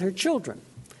husband and with her children.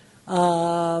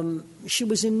 She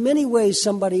was in many ways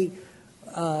somebody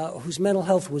whose mental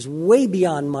health was way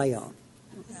beyond my own.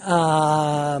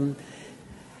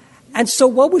 And so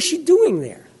what was she doing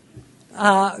there?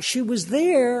 She was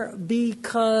there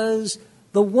because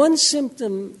the one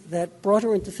symptom that brought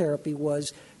her into therapy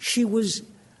was she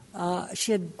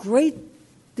had great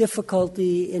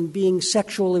difficulty in being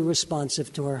sexually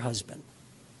responsive to her husband.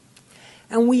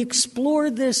 And we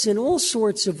explored this in all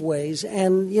sorts of ways,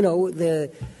 and,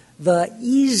 the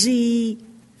easy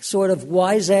sort of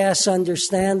wise-ass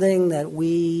understanding that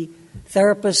we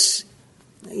therapists,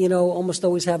 almost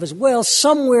always have as well,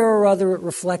 somewhere or other it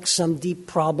reflects some deep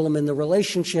problem in the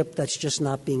relationship that's just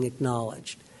not being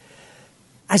acknowledged.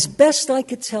 As best I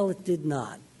could tell, it did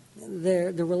not.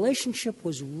 The relationship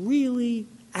was really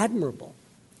admirable,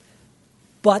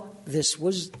 but this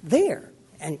was there.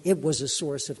 And it was a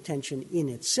source of tension in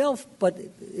itself, but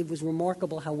it was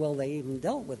remarkable how well they even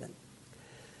dealt with it.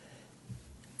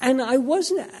 And I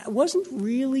wasn't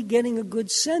really getting a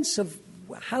good sense of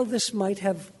how this might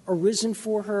have arisen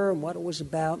for her and what it was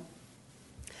about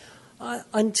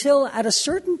until at a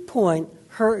certain point,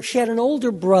 she had an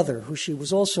older brother who she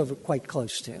was also quite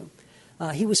close to.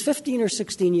 He was 15 or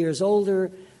 16 years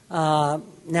older. Now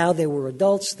they were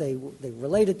adults. They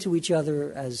related to each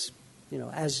other as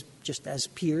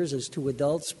peers, as two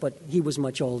adults, but he was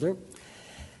much older.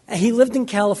 And he lived in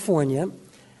California,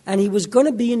 and he was going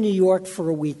to be in New York for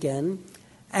a weekend.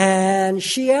 And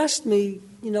she asked me,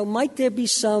 might there be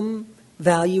some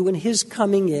value in his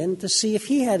coming in to see if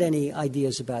he had any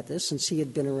ideas about this, since he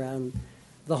had been around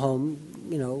the home,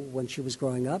 when she was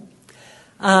growing up.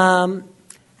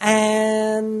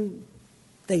 And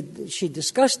she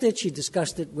discussed it. She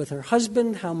discussed it with her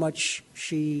husband, how much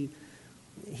he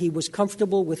was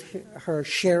comfortable with her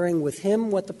sharing with him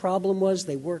what the problem was.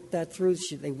 They worked that through.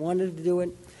 They wanted to do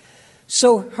it.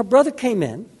 So her brother came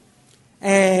in,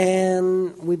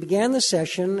 and we began the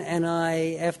session, and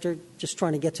I, after just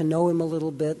trying to get to know him a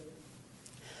little bit,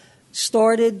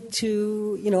 started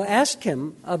to, ask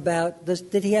him about this.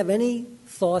 Did he have any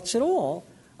thoughts at all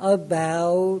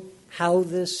about how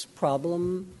this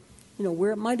problem,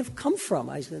 where it might have come from?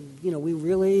 I said, we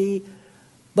really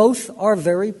both are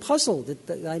very puzzled.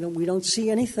 We don't see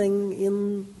anything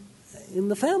in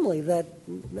the family that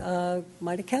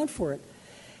might account for it.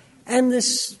 And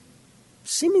this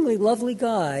seemingly lovely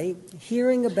guy,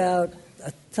 hearing about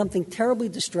something terribly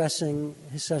distressing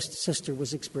his sister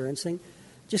was experiencing,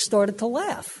 just started to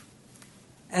laugh.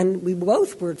 And we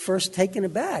both were at first taken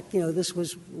aback.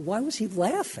 Why was he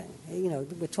laughing?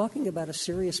 We're talking about a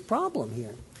serious problem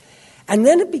here. And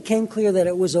then it became clear that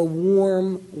it was a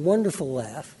warm, wonderful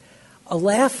laugh, a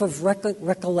laugh of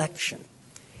recollection.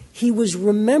 He was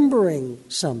remembering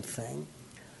something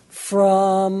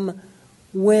from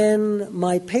when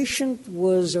my patient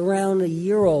was around a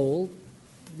year old,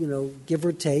 give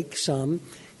or take some,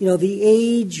 the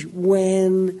age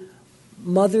when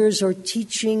mothers are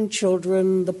teaching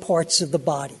children the parts of the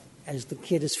body as the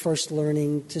kid is first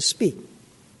learning to speak.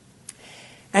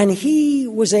 And he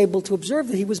was able to observe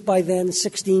that he was by then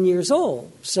 16 years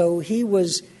old. So he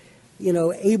was,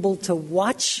 able to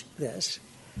watch this.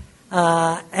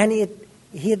 And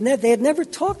they had never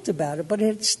talked about it, but it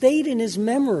had stayed in his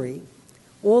memory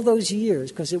all those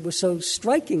years because it was so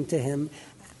striking to him.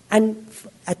 And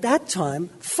at that time,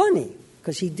 funny,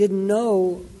 because he didn't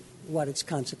know what its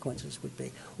consequences would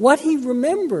be. What he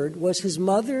remembered was his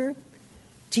mother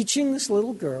teaching this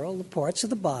little girl the parts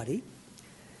of the body.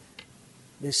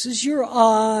 This is your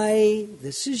eye,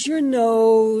 this is your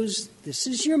nose, this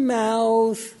is your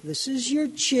mouth, this is your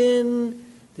chin,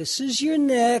 this is your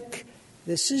neck,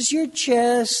 this is your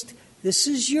chest, this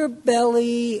is your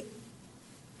belly,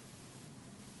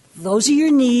 those are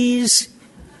your knees.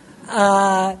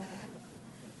 And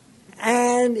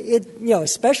it,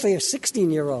 especially a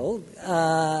 16-year-old,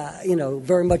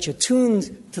 very much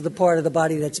attuned to the part of the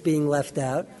body that's being left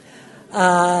out,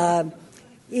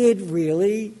 it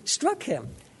really struck him.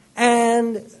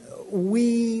 And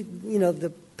we,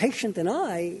 the patient and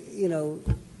I,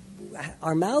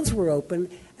 our mouths were open,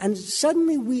 and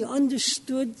suddenly we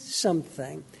understood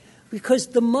something. Because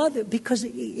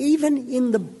even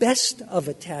in the best of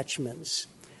attachments,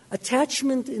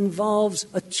 attachment involves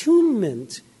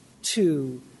attunement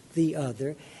to the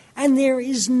other, and there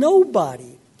is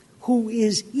nobody who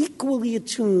is equally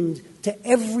attuned to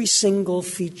every single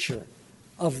feature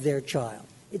of their child.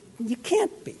 You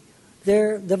can't be.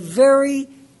 The very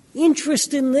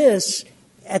interest in this,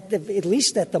 at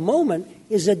least at the moment,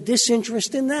 is a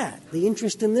disinterest in that. The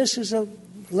interest in this is a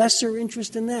lesser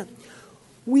interest in that.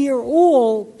 We are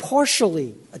all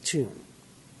partially attuned.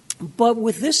 But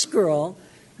with this girl,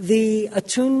 the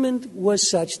attunement was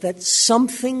such that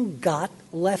something got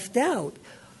left out.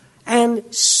 And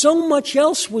so much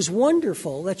else was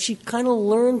wonderful that she kind of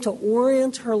learned to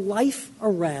orient her life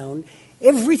around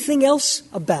everything else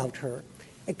about her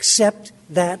except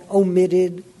that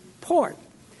omitted part.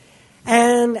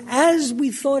 And as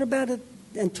we thought about it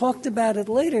and talked about it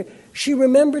later, she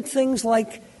remembered things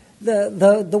like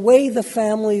the way the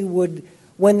family would,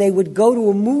 when they would go to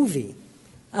a movie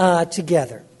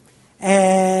together,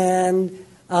 and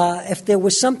if there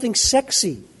was something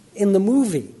sexy in the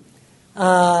movie,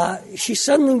 she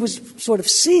suddenly was sort of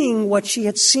seeing what she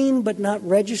had seen but not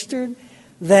registered,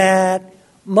 that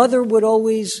mother would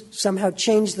always somehow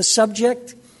change the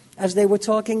subject as they were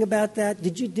talking about that.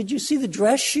 Did you see the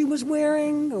dress she was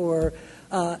wearing? Or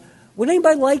would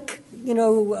anybody like,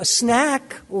 a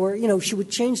snack? Or, she would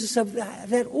change the subject.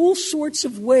 That all sorts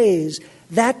of ways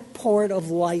that part of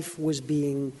life was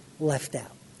being left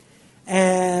out.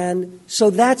 And so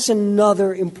that's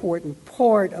another important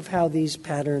part of how these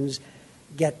patterns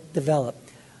get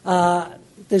developed.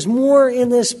 There's more in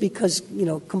this because,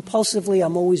 compulsively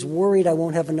I'm always worried I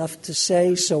won't have enough to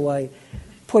say, so I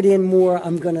put in more.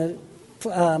 I'm going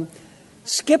to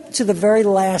skip to the very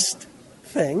last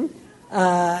thing.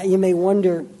 You may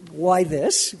wonder, why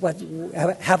this?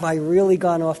 Have I really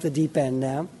gone off the deep end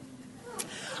now?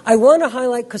 I want to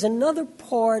highlight, because another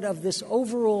part of this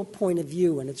overall point of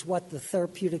view, and it's what the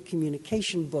therapeutic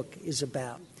communication book is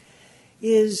about,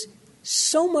 is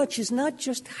so much is not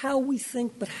just how we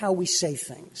think, but how we say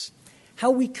things,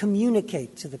 how we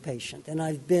communicate to the patient. And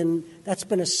that's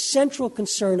been a central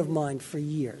concern of mine for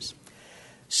years.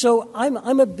 So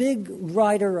I'm a big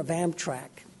rider of Amtrak.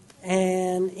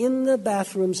 And in the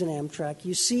bathrooms in Amtrak,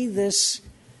 you see this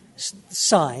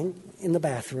sign in the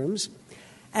bathrooms.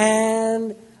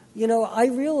 And, I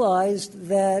realized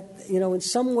that, in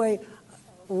some way,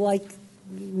 like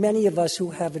many of us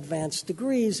who have advanced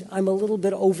degrees, I'm a little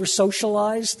bit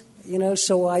over-socialized,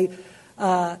 so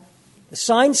the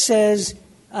sign says,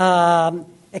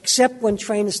 except when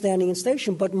train is standing in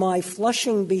station, but my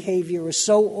flushing behavior is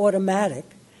so automatic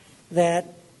that,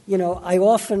 I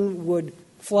often would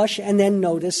flush and then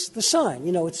notice the sign.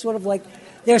 It's sort of like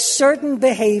there's certain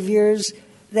behaviors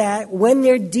that when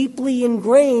they're deeply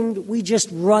ingrained, we just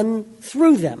run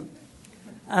through them.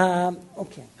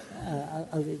 Okay.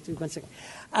 I'll do 1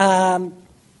 second.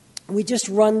 We just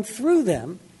run through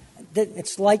them.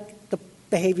 It's like the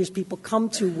behaviors people come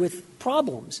to with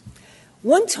problems.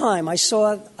 One time I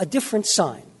saw a different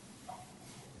sign.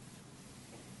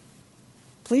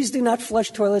 Please do not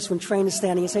flush toilets when train is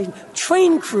standing in station.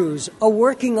 Train crews are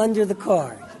working under the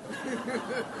car.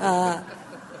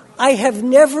 I have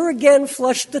never again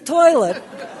flushed the toilet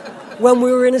when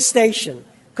we were in a station,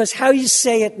 because how you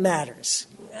say it matters.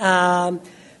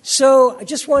 So I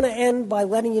just want to end by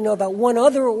letting you know about one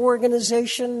other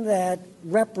organization that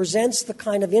represents the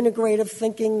kind of integrative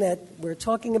thinking that we're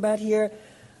talking about here.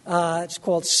 It's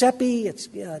called SEPI. It's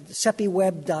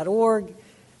sepiweb.org.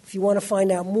 If you want to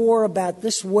find out more about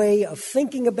this way of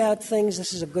thinking about things,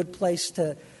 this is a good place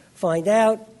to find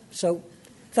out. So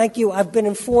thank you. I've been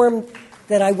informed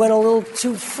that I went a little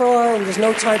too far and there's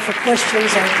no time for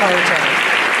questions. I apologize.